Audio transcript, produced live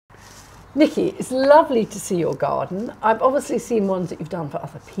Nicky, it's lovely to see your garden. I've obviously seen ones that you've done for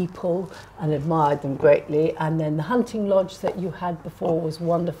other people and admired them greatly, and then the hunting lodge that you had before was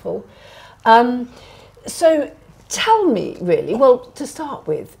wonderful. So tell me, really, well, to start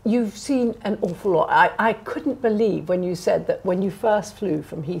with, you've seen an awful lot. I couldn't believe when you said that when you first flew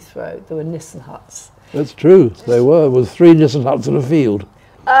from Heathrow, there were Nissen huts. That's true, they were. There were 3 Nissen huts in a field.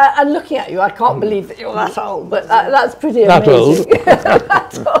 And looking at you, I can't believe that you're that old, but that's pretty amazing.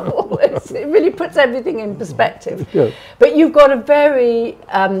 That old. It really puts everything in perspective. Yeah. But you've got a very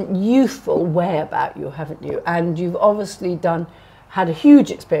youthful way about you, haven't you? And you've obviously had a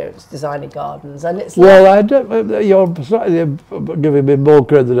huge experience designing gardens, and it's well, I don't. You're slightly giving me more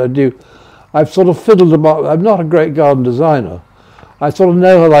credit than I do. I've sort of fiddled them up. I'm not a great garden designer. I sort of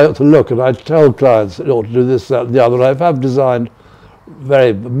know how they ought to look, and I tell clients that they ought to do this, that, and the other. I've designed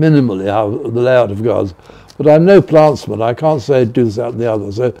very minimally how the layout of gardens, but I'm no plantsman. I can't say do this, that, and the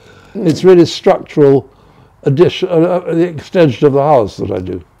other. So it's really structural addition, the extension of the house that I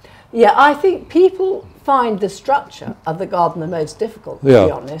do. Yeah, I think people find the structure of the garden the most difficult, to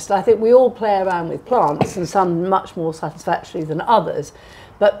be honest. I think we all play around with plants, and some much more satisfactory than others,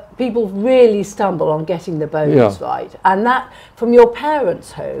 but people really stumble on getting the bones right. And that, from your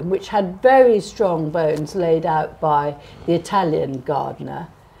parents' home, which had very strong bones laid out by the Italian gardener.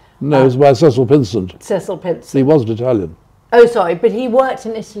 No, it was by Cecil Pinsent. Cecil Pinsent. He wasn't Italian. Oh, sorry, but he worked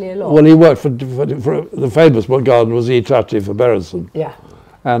in Italy a lot. Well, he worked for the famous garden was I Tatti for Berenson. Yeah.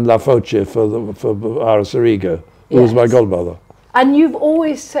 And La Foce for Aracerigo, who was my godmother. And you've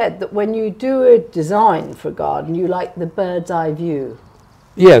always said that when you do a design for a garden, you like the bird's eye view.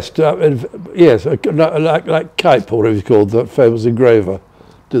 Yes, yes, like Kuyp, or whatever he's called, the famous engraver,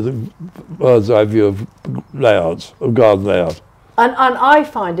 did the bird's eye view of layouts, of garden layout. And I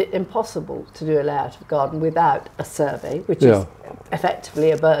find it impossible to do a layout of a garden without a survey, which is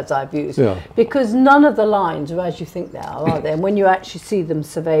effectively a bird's eye view, because none of the lines are as you think they are they? And when you actually see them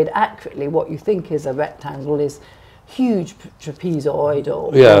surveyed accurately, what you think is a rectangle is huge trapezoid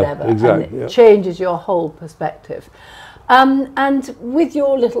or whatever, exactly, and it changes your whole perspective. And with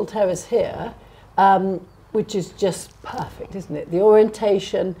your little terrace here, which is just perfect, isn't it? The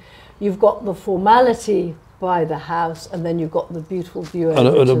orientation, you've got the formality by the house, and then you've got the beautiful view. And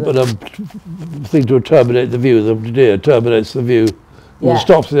a thing to terminate the view, the deer terminates the view, and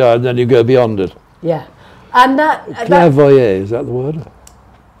stops the eye, and then you go beyond it. Yeah. And that... Clairvoyant, is that the word?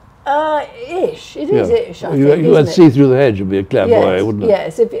 Ish. It is ish, I think, you would see through the hedge would be a clairvoyant, wouldn't it?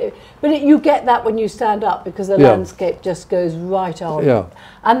 Yes, but you get that when you stand up, because the landscape just goes right on. Yeah.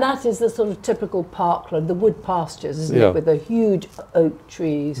 And that is the sort of typical parkland, the wood pastures, isn't it, with the huge oak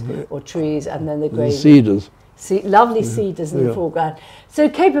trees or trees, and then the grey... cedars. Lovely cedars in the foreground. So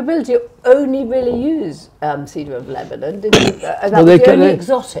capability only really use cedar of Lebanon, didn't you? That was the only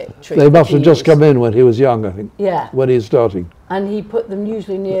exotic tree. They must have just come in when he was young, I think. Yeah. When he was starting. And he put them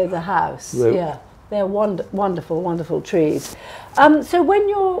usually near the house. They're wonderful, wonderful trees. So when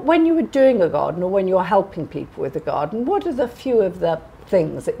you were doing a garden, or when you're helping people with a garden, what are the few of the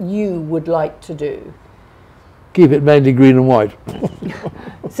things that you would like to do? Keep it mainly green and white.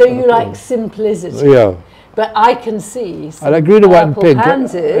 So you like simplicity. Yeah. But I can see some I like green and white and pink.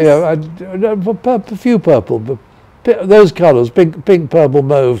 pansies. A few purple, but those colours, pink, purple,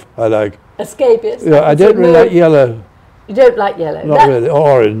 mauve, I like. Escapists. Yeah, I don't really like yellow. You don't like yellow? Not really, or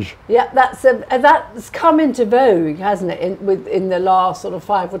orange. Yeah, that's come into vogue, hasn't it, in the last sort of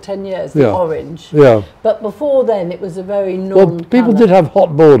 5 or 10 years, the orange. Yeah. But before then, it was a very non-colour. Well, people did have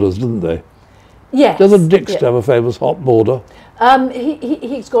hot borders, didn't they? Yes. Doesn't Dixter have a famous hot border?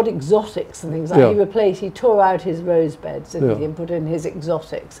 He's got exotics and things like that. He tore out his rose beds and put in his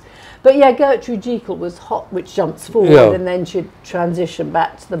exotics. But yeah, Gertrude Jekyll was hot, which jumps forward, and then she'd transition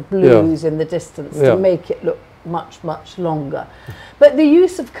back to the blues in the distance to make it look much, much longer. But the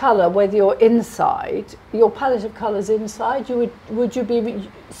use of colour, whether you're inside, your palette of colours inside, would you be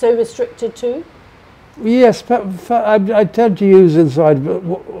so restricted to? Yes, I tend to use inside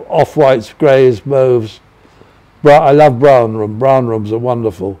off-whites, greys, mauves. I love brown rooms. Brown rooms are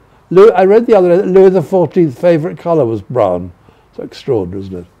wonderful. I read the other day that Louis XIV's favourite colour was brown. It's extraordinary,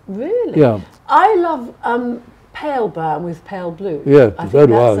 isn't it? Really? Yeah. I love pale brown with pale blue. Yeah, I think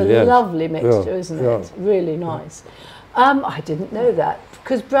that's a lovely mixture, isn't it? Really nice. I didn't know that,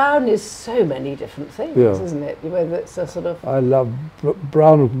 because brown is so many different things, isn't it? Whether it's a sort of... I love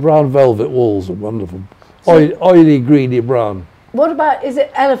brown velvet walls are wonderful. Oily, greeny brown. What about, is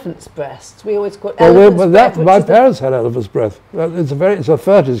it elephant's breast? We always call it elephant's breast. My parents had elephant's breast. It's a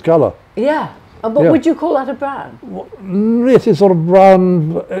furtive colour. Yeah. But would you call that a brown? It is sort of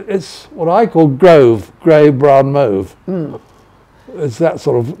brown. It's what I call grey brown mauve. It's that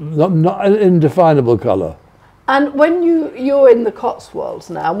sort of not an indefinable colour. And when you're in the Cotswolds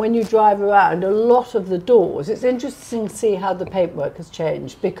now, and when you drive around, a lot of the doors, it's interesting to see how the paintwork has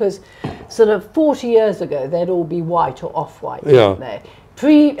changed, because sort of 40 years ago, they'd all be white or off-white, yeah. weren't they?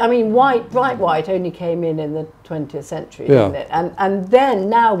 I mean, bright white only came in the 20th century, didn't it? And then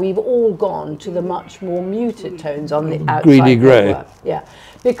now we've all gone to the much more muted tones on the outside. Greeny grey. Yeah,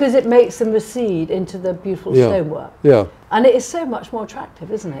 because it makes them recede into the beautiful stonework. Yeah. And it is so much more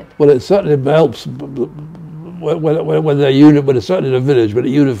attractive, isn't it? Well, it certainly helps when it's certainly in a village, but it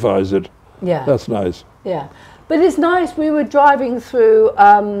unifies it. Yeah. That's nice. Yeah. But it's nice, we were driving through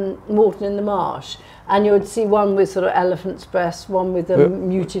Morton in the Marsh, and you would see one with sort of elephant's breast, one with a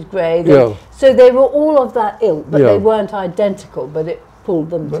muted grey. So they were all of that ilk, but they weren't identical, but it pulled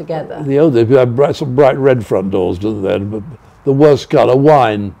them together. They had some bright red front doors, didn't they? But the worst colour,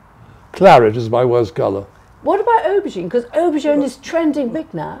 wine. Claret is my worst colour. What about aubergine? Because aubergine is trending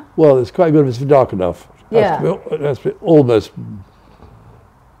big now. Well, it's quite good if it's dark enough. It has to be almost...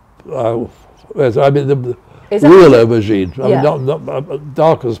 I mean, the real aubergine. I mean, not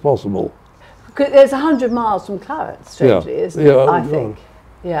dark as possible. There's 100 miles from claret, strangely, isn't it? I think.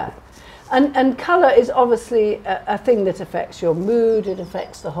 Yeah. And colour is obviously a thing that affects your mood, it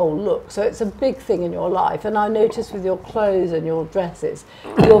affects the whole look. So it's a big thing in your life. And I notice with your clothes and your dresses,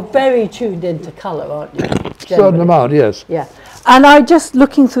 you're very tuned into colour, aren't you? A certain amount, yes. Yeah. And I just,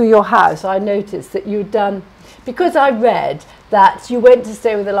 looking through your house, I noticed that you'd done, because I read that you went to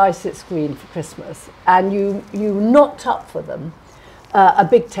stay with Eliza Green for Christmas, and you knocked up for them a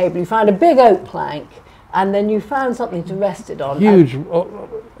big table. You found a big oak plank, and then you found something to rest it on. Huge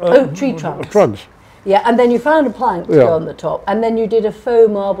oak tree trunks. Trunks. Yeah, and then you found a plank to go on the top, and then you did a faux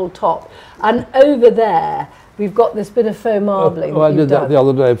marble top. And over there, we've got this bit of faux marbling. I did that the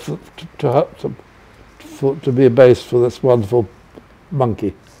other day to be a base for this wonderful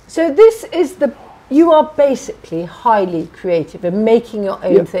monkey. So this is you are basically highly creative and making your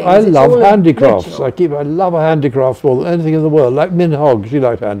own things. I love handicrafts. I love a handicraft more than anything in the world. Like Min Hogg, she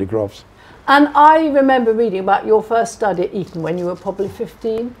liked handicrafts. And I remember reading about your first study at Eton when you were probably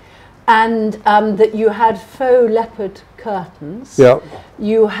 15, and that you had faux leopard curtains. Yeah.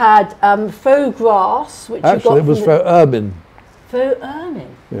 You had faux grass, which actually you got it was faux ermine. Faux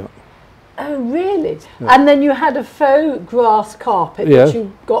ermine. Yeah. Oh, really? Yeah. And then you had a faux grass carpet which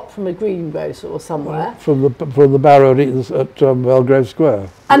you got from a greengrocer or somewhere. From the barrow at Belgrave Square.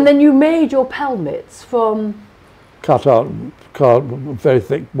 And then you made your pelmets from... cut out very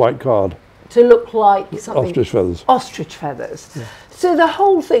thick white card. To look like something... Ostrich feathers. Ostrich feathers. Yeah. So the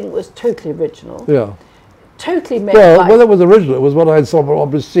whole thing was totally original. Yeah. Totally made well, it was original. It was what I had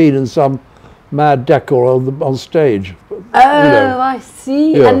seen in some mad decor on stage. Oh, I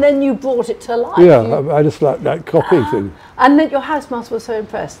see. Yeah. And then you brought it to life. Yeah, I just like that copying thing. And then your housemaster was so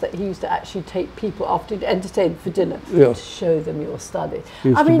impressed that he used to actually take people after he'd entertained for dinner to show them your study. He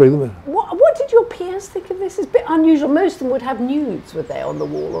used to bring them in. What did your peers think of this? It's a bit unusual. Most of them would have nudes, would they, on the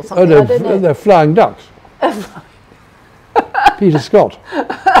wall or something? Oh, no, they're flying ducks. Peter Scott.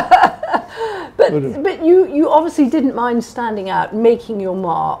 But you obviously didn't mind standing out, making your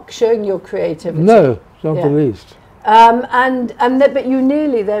mark, showing your creativity. No, not the least. But you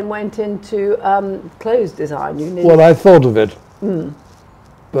nearly then went into clothes design. Well, I thought of it,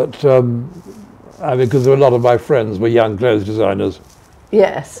 but I mean, because a lot of my friends were young clothes designers.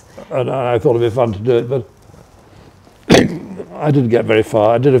 Yes. And I thought it'd be fun to do it, but I didn't get very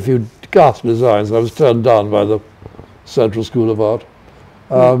far. I did a few ghastly designs, and I was turned down by the Central School of Art.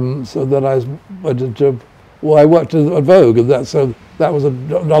 So then I went into, I worked at Vogue, and that was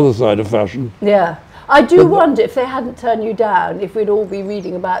another side of fashion. Yeah. I do wonder if they hadn't turned you down, if we'd all be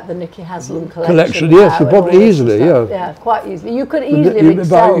reading about the Nicky Haslam collection. Yes, probably easily, Yeah, quite easily. You could easily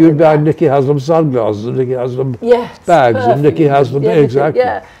you'd buy Nicky Haslam sunglasses and Nicky Haslam bags and Nicky Haslam, exactly.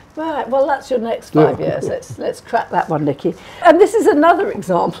 Yeah. Right, well, that's your next 5 years. Let's crack that one, Nicky. And this is another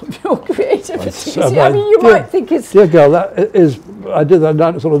example of your creativity. I mean, you might think it's... Dear girl, I did that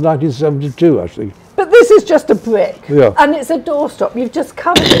sort of 1972, actually. But this is just a brick, and it's a doorstop. You've just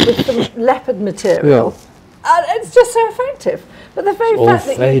covered it with some leopard material, and it's just so effective. But the very fact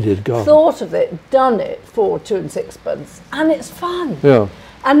that you thought of it, done it for 2 and 6pence, and it's fun. Yeah.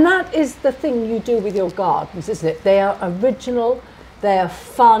 And that is the thing you do with your gardens, isn't it? They are original. They are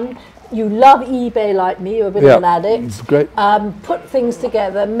fun. You love eBay like me. You're a bit of an addict. It's great. Put things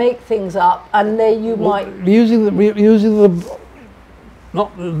together, make things up, and might using the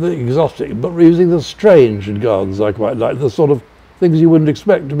not the exotic, but using the strange in gardens. I quite like the sort of things you wouldn't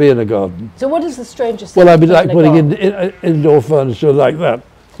expect to be in a garden. So what is the strangest thing? Well, I'd be like putting in indoor furniture like that.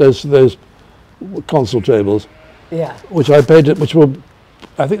 Those console tables. Yeah. Which I painted, which were,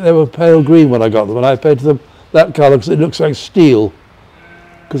 I think they were pale green when I got them, and I painted them that colour because it looks like steel.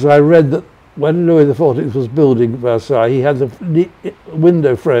 Because I read that when Louis XIV was building Versailles, he had the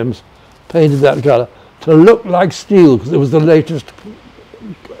window frames painted that colour to look like steel, because it was the latest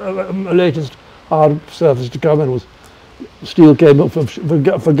hard surface to come in. Was steel came up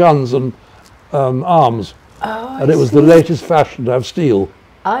for guns and arms, and it was the latest fashion to have steel.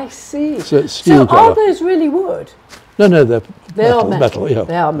 I see. So it's steel So are those really wood? No, no, they're metal. Yeah.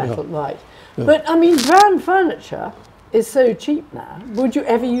 They are metal, right. Yeah. But I mean, brown furniture is so cheap now. Would you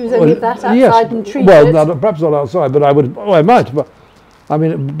ever use any of that outside and treat it? Well, perhaps not outside, but I would. Oh, I might. But I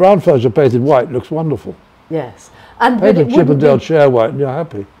mean, brown furniture painted white looks wonderful. Yes, and painted Chippendale chair white, and you're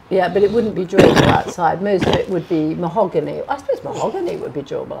happy. Yeah, but it wouldn't be durable outside. Most of it would be mahogany. I suppose mahogany would be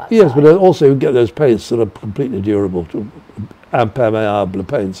durable outside. Yes, but also you get those paints that are completely durable, impermeable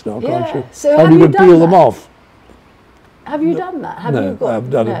paints now, can't you? So and you can peel them off. Have you done that? Have you got? I've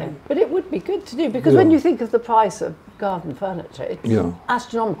done it. But it would be good to do, because when you think of the price of garden furniture, it's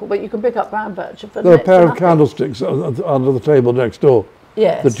astronomical. But you can pick up brown furniture for there are a pair of candlesticks under the table next door.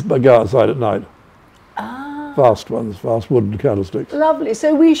 Yes. That go outside at night. Fast ones, fast wooden candlesticks. Lovely.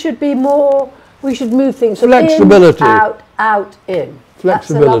 So we should be more. We should move things from flexibility, in, out, in. Flexibility. That's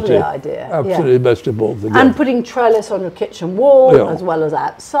a lovely idea. Absolutely, the most important thing. And putting trellis on your kitchen wall as well as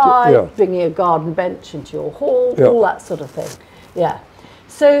outside, bringing a garden bench into your hall, all that sort of thing. Yeah.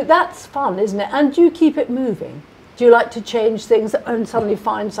 So that's fun, isn't it? And do you keep it moving? Do you like to change things and suddenly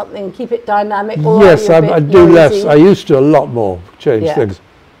find something and keep it dynamic? Or yes, I do less. I used to a lot more change things.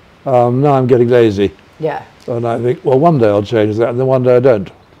 Now I'm getting lazy. Yeah. And I think, well, one day I'll change that, and then one day I don't.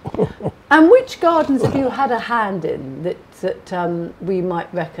 And which gardens have you had a hand in that we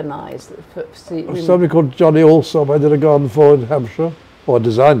might recognise? Somebody called Johnny Alsop I did a garden for in Hampshire, or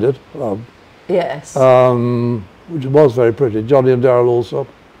designed it. Yes. Which was very pretty. Johnny and Darrell Alsop.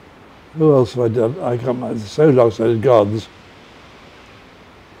 Who else have I done? I can't remember. It's so long since I did gardens.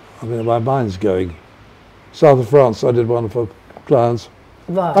 I mean, my mind's going. South of France, I did one for clients.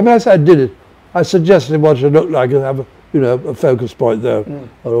 Right. I mean, I said I did it. I suggested what it should look like and have a focus point there,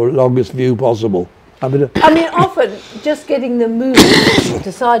 or longest view possible. I mean, often just getting the mood,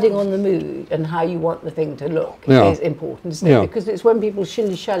 deciding on the mood and how you want the thing to look is important, isn't it? Because it's when people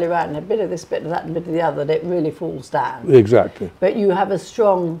shilly-shally around and a bit of this, bit of that, and a bit of the other, that it really falls down. Exactly. But you have a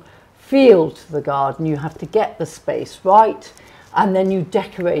strong feel to the garden. You have to get the space right, and then you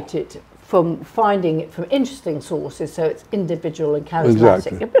decorate it from finding it from interesting sources, so it's individual and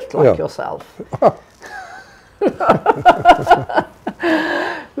charismatic, a bit like yourself.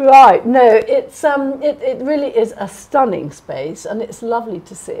 Right, no, it's it really is a stunning space, and it's lovely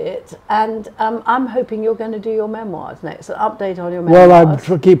to see it. And I'm hoping you're going to do your memoirs next, an update on your memoirs.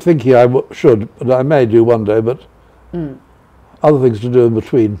 Well, I keep thinking I should, and I may do one day, but other things to do in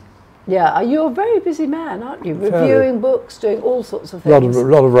between. Yeah, you're a very busy man, aren't you? Reviewing books, doing all sorts of things. A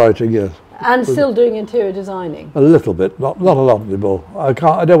lot of writing, yes. And still doing interior designing. A little bit, not a lot anymore. I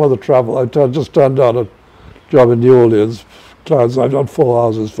don't want to travel. I just turned down a job in New Orleans, clients I've done 4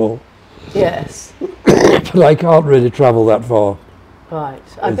 houses for. Yes. But I can't really travel that far. Right.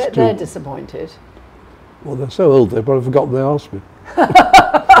 I bet they're disappointed. Well, they're so old, they've probably forgotten they asked me.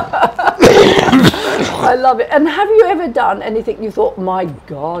 I love it. And have you ever done anything you thought, my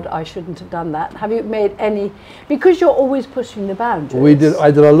God, I shouldn't have done that? Have you made any, because you're always pushing the boundaries?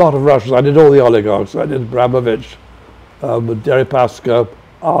 I did a lot of Russians. I did all the oligarchs. I did Abramovich, Deripaska,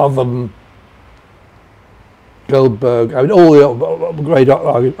 Arvin, Goldberg. I mean, all the great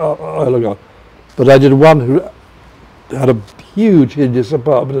oligarchs. But I did one who had a huge hideous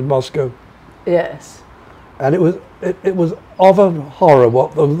apartment in Moscow. Yes. And it was of a horror.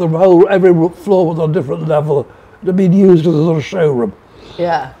 What the whole, every floor was on a different level. It had been used as a sort of showroom.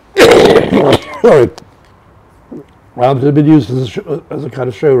 Yeah. Sorry. It had been used as a kind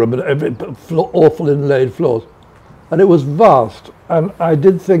of showroom, and every awful inlaid floors. And it was vast. And I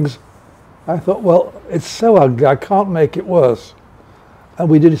did things. I thought, well, it's so ugly. I can't make it worse. And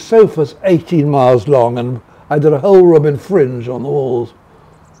we did sofas 18 miles long, and I did a whole room in fringe on the walls.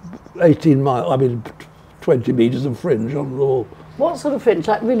 18 miles. I mean, 20 metres of fringe on the wall. What sort of fringe?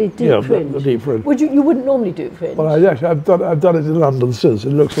 Like really deep fringe? Yeah, deep fringe. You wouldn't normally do fringe? Well, I've done it in London since. It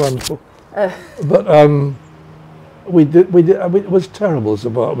looks wonderful. But it was terrible, this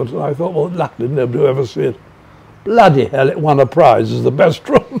apartment. And I thought, well, luckily nobody will ever see it. Bloody hell, it won a prize as the best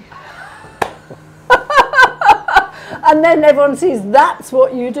room. And then everyone sees that's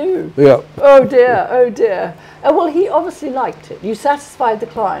what you do. Yeah. Oh dear, oh dear. Well, he obviously liked it. You satisfied the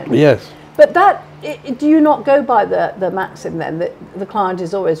client. Yes. But do you not go by the maxim then that the client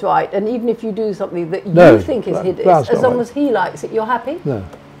is always right, and even if you do something that you think is hideous, as long as he likes it, you're happy? No.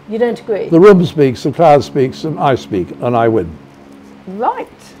 You don't agree? The room speaks, the crowd speaks, and I speak, and I win. Right.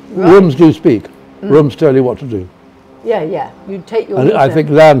 Rooms do speak. Rooms tell you what to do. Yeah, yeah. You take your. And I think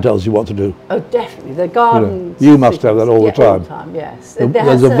land tells you what to do. Oh, definitely. The garden. You must have that all the time. All the time, yes.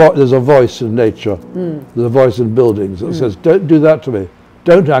 There's a voice in nature. There's a voice in buildings that says, "Don't do that to me.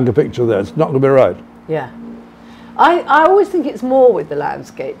 Don't hang a picture there. It's not going to be right." Yeah. I always think it's more with the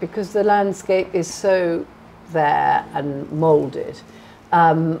landscape, because the landscape is so there and moulded.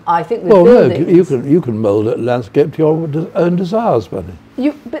 I think with buildings, no, you can mould a landscape to your own desires, Bunny.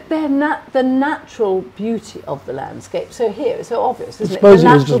 But they're the natural beauty of the landscape. So here, it's so obvious, isn't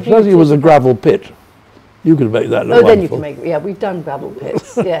it? Suppose it was a gravel pit. You could make that look wonderful. Then you can make it. Yeah, we've done gravel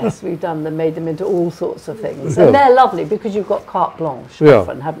pits. Yes, we've made them into all sorts of things, and they're lovely because you've got carte blanche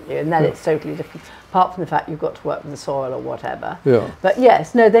often, haven't you? And then it's totally different. Apart from the fact you've got to work with the soil or whatever. Yeah. But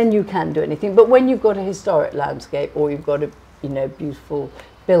yes, no, then you can do anything. But when you've got a historic landscape, or you've got beautiful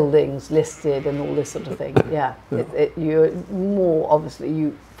buildings listed and all this sort of thing, you're more, obviously,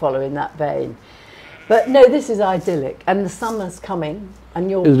 you follow in that vein. But no, this is idyllic, and the summer's coming, and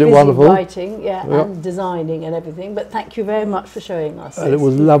you're busy writing, and designing and everything. But thank you very much for showing us. And it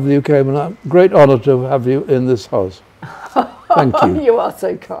was lovely you came, and a great honour to have you in this house. Thank you. You are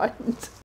so kind.